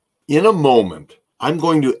In a moment, I'm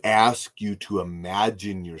going to ask you to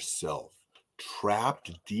imagine yourself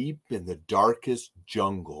trapped deep in the darkest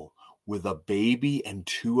jungle with a baby and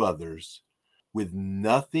two others, with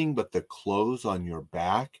nothing but the clothes on your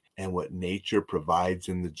back and what nature provides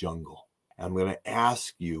in the jungle. I'm going to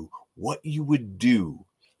ask you what you would do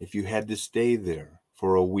if you had to stay there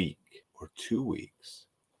for a week or 2 weeks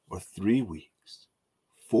or 3 weeks,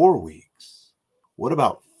 4 weeks. What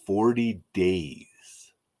about 40 days?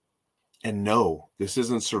 And no, this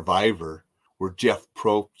isn't Survivor, where Jeff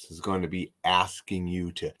Probst is going to be asking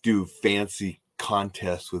you to do fancy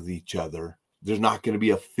contests with each other. There's not going to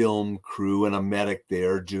be a film crew and a medic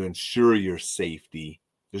there to ensure your safety.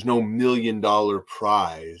 There's no $1 million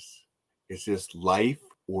prize. It's just life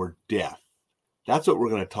or death. That's what we're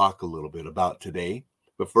going to talk a little bit about today.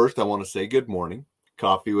 But first, I want to say good morning.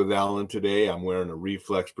 Coffee with Alain today. I'm wearing a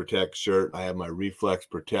Reflex Protect shirt. I have my Reflex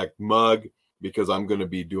Protect mug because I'm going to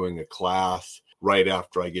be doing a class right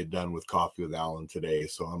after I get done with Coffee with Alain today.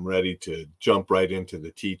 So I'm ready to jump right into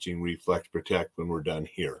the teaching Reflex Protect when we're done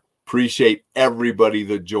here. Appreciate everybody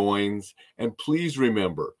that joins. And please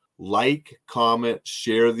remember, like, comment,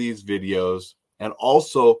 share these videos, and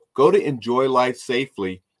also go to Enjoy Life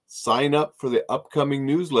Safely. Sign up for the upcoming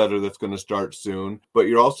newsletter that's going to start soon, but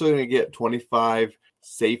you're also going to get 25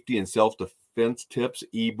 safety and self-defense tips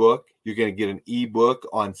ebook. You're going to get an ebook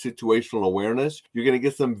on situational awareness. You're going to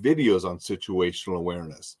get some videos on situational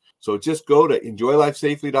awareness. So just go to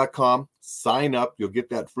enjoylifesafely.com, sign up. You'll get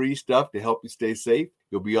that free stuff to help you stay safe.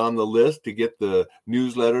 You'll be on the list to get the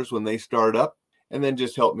newsletters when they start up. And then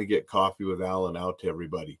just help me get Coffee with Alain out to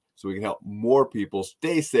everybody so we can help more people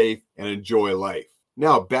stay safe and enjoy life.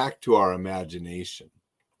 Now back to our imagination.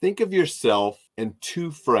 Think of yourself and two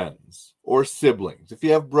friends or siblings. If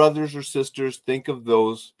you have brothers or sisters, think of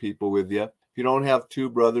those people with you. If you don't have two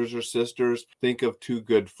brothers or sisters, think of two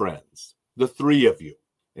good friends, the three of you.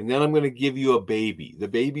 And then I'm going to give you a baby. The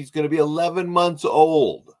baby's going to be 11 months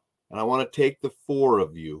old. And I want to take the four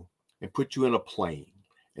of you and put you in a plane.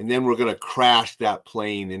 And then we're going to crash that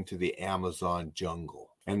plane into the Amazon jungle.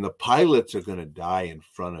 And the pilots are going to die in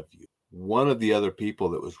front of you. One of the other people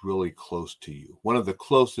that was really close to you, one of the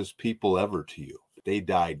closest people ever to you, they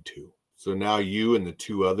died too. So now you and the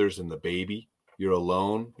two others and the baby, you're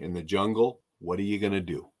alone in the jungle. What are you going to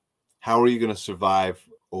do? How are you going to survive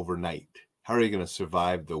overnight? How are you going to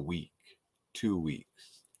survive the week, 2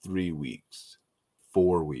 weeks, 3 weeks,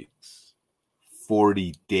 4 weeks,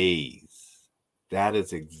 40 days? That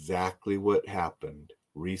is exactly what happened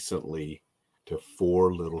recently to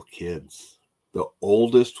 4 little kids. The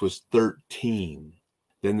oldest was 13.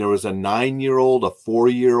 Then there was a 9-year-old, a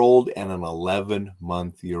 4-year-old, and an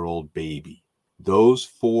 11-month-old baby. Those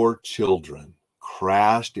 4 children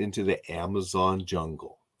crashed into the Amazon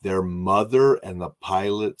jungle. Their mother and the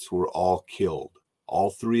pilots were all killed.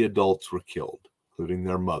 All 3 adults were killed, including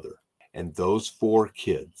their mother. And those 4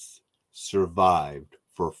 kids survived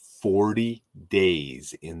for 40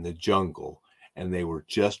 days in the jungle. And they were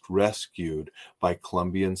just rescued by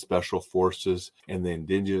Colombian Special Forces and the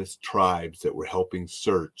indigenous tribes that were helping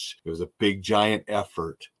search. It was a big, giant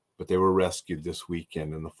effort, but they were rescued this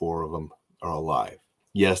weekend, and the 4 of them are alive.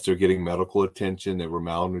 Yes, they're getting medical attention. They were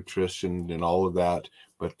malnutritioned and all of that,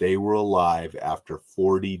 but they were alive after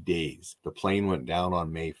 40 days. The plane went down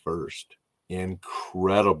on May 1st.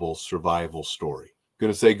 Incredible survival story.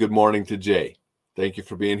 Going to say good morning to Jay. Thank you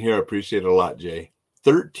for being here. I appreciate it a lot, Jay.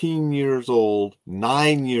 13 years old,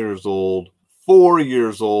 9 years old, 4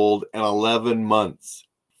 years old, and 11 months.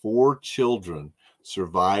 4 children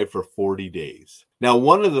survived for 40 days. Now,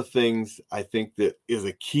 one of the things I think that is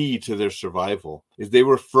a key to their survival is they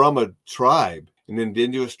were from a tribe, an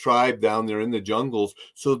indigenous tribe down there in the jungles,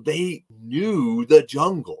 so they knew the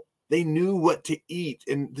jungle. They knew what to eat,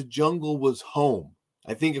 and the jungle was home.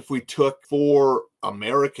 I think if we took 4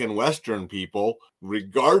 American Western people,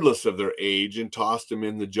 regardless of their age, and tossed them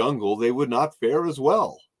in the jungle, they would not fare as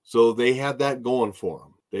well. So they had that going for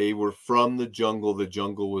them. They were from the jungle. The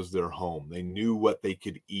jungle was their home. They knew what they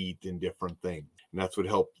could eat and different things. And that's what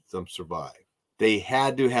helped them survive. They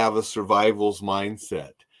had to have a survival's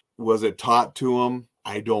mindset. Was it taught to them?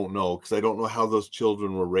 I don't know, because I don't know how those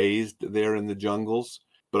children were raised there in the jungles.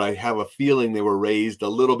 But I have a feeling they were raised a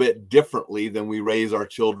little bit differently than we raise our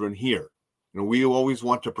children here. You know, we always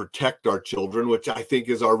want to protect our children, which I think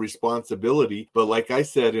is our responsibility. But like I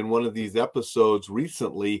said in one of these episodes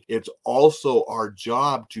recently, it's also our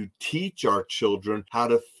job to teach our children how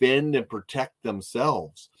to fend and protect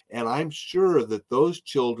themselves. And I'm sure that those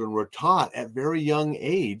children were taught at very young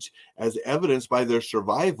age, as evidenced by their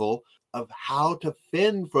survival, of how to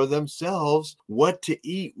fend for themselves, what to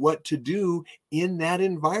eat, what to do in that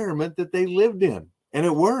environment that they lived in. And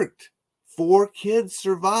it worked. 4 kids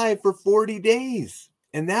survived for 40 days.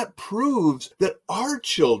 And that proves that our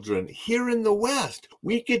children here in the West,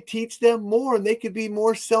 we could teach them more and they could be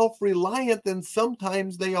more self-reliant than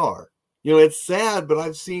sometimes they are. It's sad, but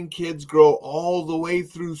I've seen kids grow all the way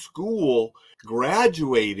through school,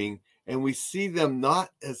 graduating, and we see them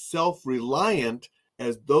not as self-reliant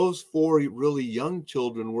as those 4 really young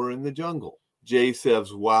children were in the jungle. Jay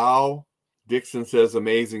says, wow. Dixon says,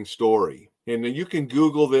 amazing story. And you can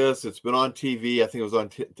Google this. It's been on TV. I think it was on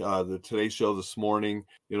the Today Show this morning.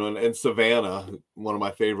 And Savannah, one of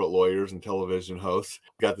my favorite lawyers and television hosts,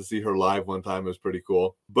 got to see her live one time. It was pretty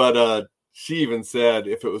cool. But she even said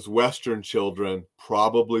if it was Western children,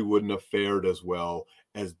 probably wouldn't have fared as well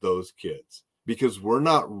as those kids, because we're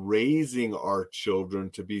not raising our children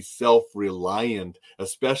to be self-reliant,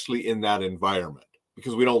 especially in that environment,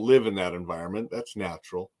 because we don't live in that environment. That's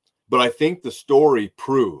natural. But I think the story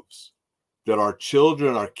proves that our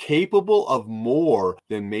children are capable of more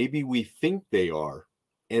than maybe we think they are,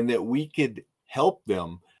 and that we could help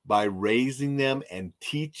them by raising them and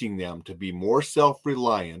teaching them to be more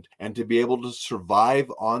self-reliant and to be able to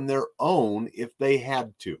survive on their own if they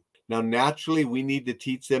had to. Now, naturally, we need to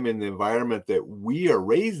teach them in the environment that we are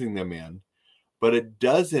raising them in, but it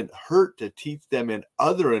doesn't hurt to teach them in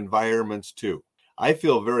other environments too. I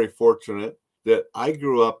feel very fortunate that I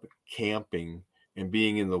grew up camping and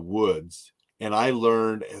being in the woods, and I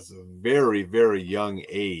learned as a very, very young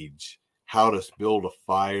age how to build a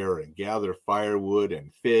fire and gather firewood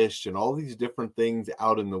and fish and all these different things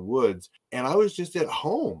out in the woods. And I was just at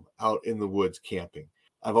home out in the woods camping.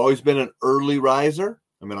 I've always been an early riser.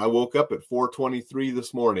 I woke up at 4:23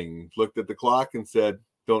 this morning, looked at the clock and said,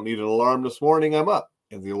 don't need an alarm this morning, I'm up.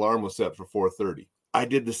 And the alarm was set for 4:30. I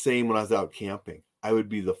did the same when I was out camping. I would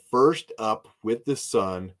be the first up with the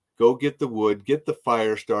sun, go get the wood, get the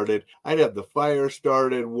fire started. I'd have the fire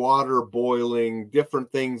started, water boiling,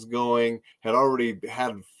 different things going, had already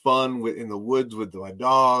had fun in the woods with my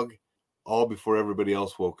dog, all before everybody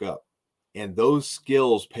else woke up. And those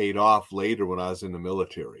skills paid off later when I was in the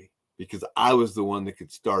military, because I was the one that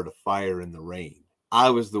could start a fire in the rain. I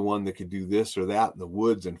was the one that could do this or that in the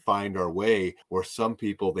woods and find our way, where some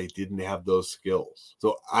people, they didn't have those skills.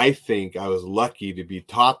 So I think I was lucky to be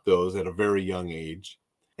taught those at a very young age.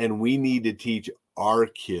 And we need to teach our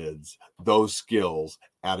kids those skills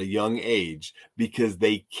at a young age, because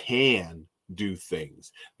they can do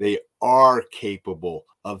things. They are capable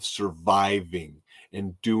of surviving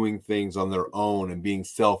and doing things on their own and being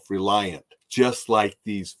self-reliant, just like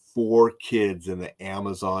these 4 kids in the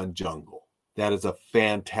Amazon jungle. That is a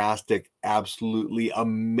fantastic, absolutely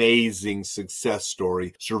amazing success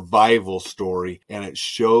story, survival story, and it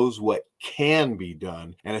shows what can be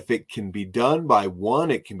done. And if it can be done by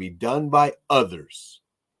one, it can be done by others.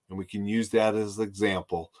 And we can use that as an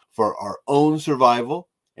example for our own survival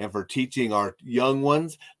and for teaching our young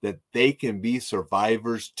ones that they can be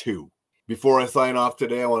survivors too. Before I sign off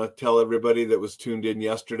today, I want to tell everybody that was tuned in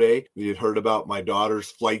yesterday, you had heard about my daughter's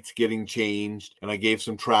flights getting changed, and I gave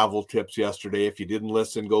some travel tips yesterday. If you didn't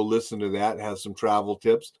listen, go listen to that. It has some travel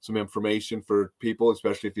tips, some information for people,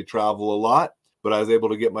 especially if you travel a lot. But I was able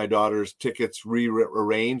to get my daughter's tickets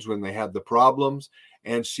rearranged when they had the problems,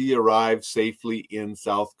 and she arrived safely in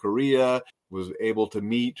South Korea, was able to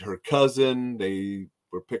meet her cousin. They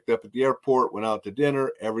were picked up at the airport, went out to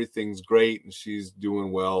dinner. Everything's great, and she's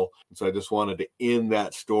doing well. And so I just wanted to end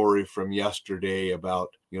that story from yesterday about,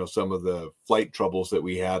 some of the flight troubles that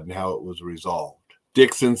we had and how it was resolved.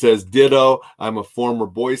 Dixon says, ditto. I'm a former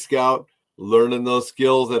Boy Scout. Learning those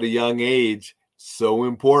skills at a young age, so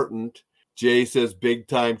important. Jay says, big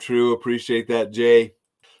time true. Appreciate that, Jay.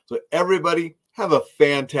 So everybody, have a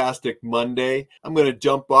fantastic Monday. I'm going to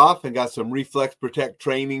jump off and got some Reflex Protect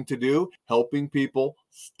training to do, helping people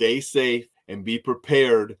stay safe and be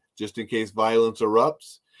prepared just in case violence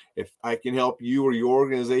erupts. If I can help you or your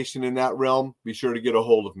organization in that realm, be sure to get a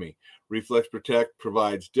hold of me. Reflex Protect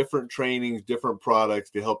provides different trainings, different products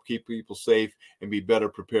to help keep people safe and be better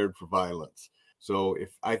prepared for violence. So if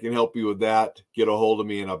I can help you with that, get a hold of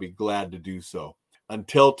me and I'll be glad to do so.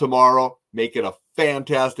 Until tomorrow, make it a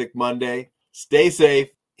fantastic Monday. Stay safe.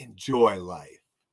 Enjoy life.